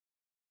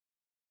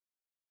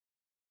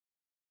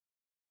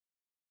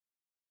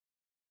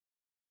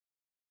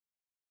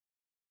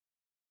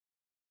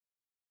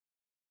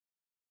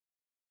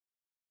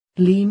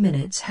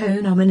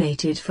Leeminho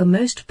nominated for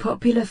Most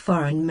Popular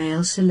Foreign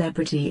Male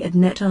Celebrity at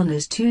Net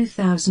Honors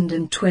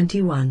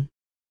 2021.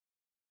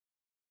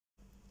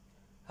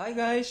 Hi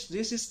guys,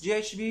 this is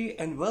JHB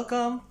and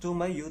welcome to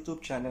my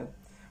YouTube channel.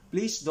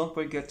 Please don't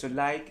forget to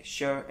like,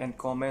 share, and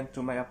comment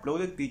to my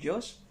uploaded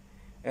videos.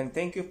 And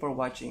thank you for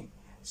watching.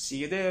 See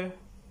you there.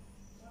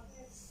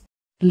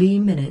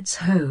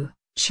 Leeminho,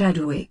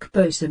 Chadwick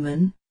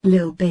Boseman,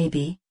 Lil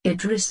Baby,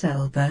 Idris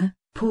Elba,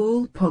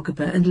 Paul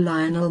Pogba and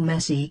Lionel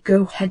Messi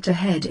go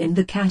head-to-head in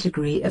the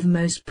category of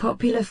Most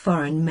Popular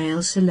Foreign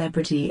Male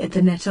Celebrity at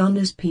the Net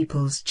Honors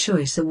People's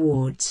Choice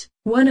Awards,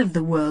 one of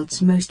the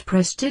world's most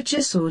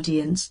prestigious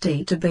audience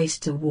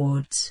data-based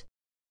awards.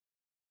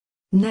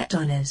 Net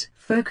Honors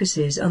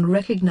focuses on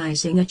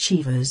recognizing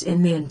achievers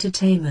in the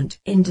entertainment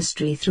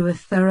industry through a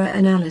thorough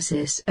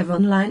analysis of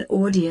online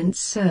audience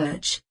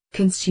search,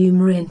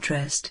 consumer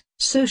interest,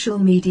 social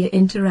media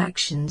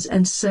interactions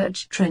and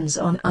search trends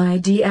on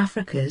ID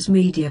Africa's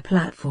media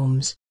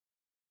platforms.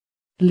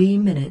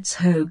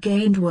 Leeminho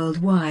gained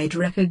worldwide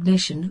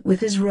recognition with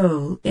his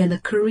role in the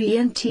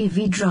Korean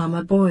TV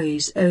drama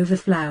Boys Over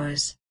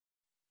Flowers.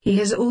 He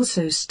has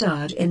also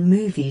starred in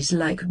movies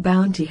like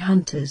Bounty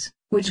Hunters,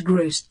 which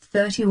grossed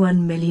 $31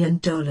 million,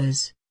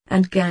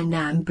 and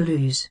Gangnam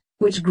Blues,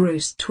 which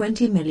grossed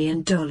 $20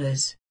 million.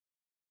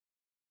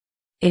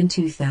 In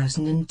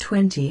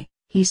 2020,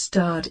 he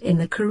starred in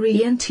the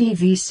Korean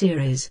TV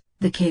series,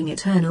 The King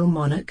Eternal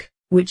Monarch,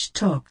 which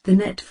topped the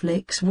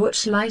Netflix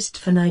watch list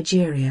for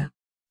Nigeria.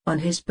 On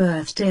his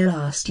birthday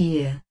last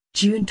year,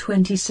 June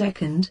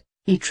 22,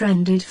 he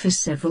trended for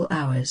several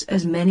hours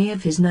as many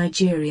of his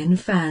Nigerian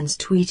fans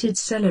tweeted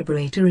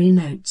celebratory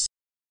notes.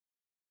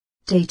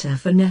 Data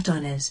for Net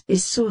Honors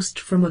is sourced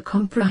from a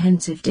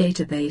comprehensive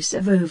database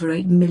of over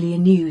 8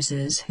 million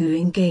users who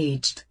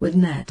engaged with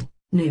Net,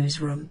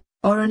 Newsroom,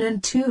 Oran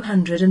and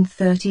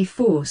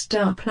 234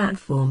 star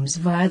platforms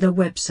via their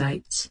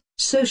websites,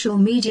 social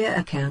media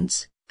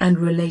accounts, and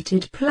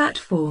related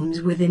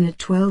platforms within a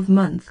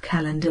 12-month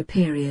calendar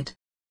period.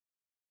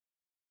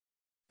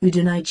 Who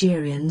do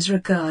Nigerians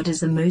regard as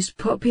the most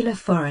popular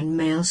foreign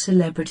male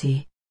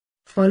celebrity?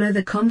 Follow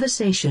the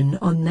conversation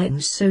on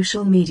Net's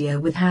social media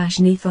with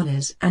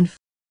 #NetHonors and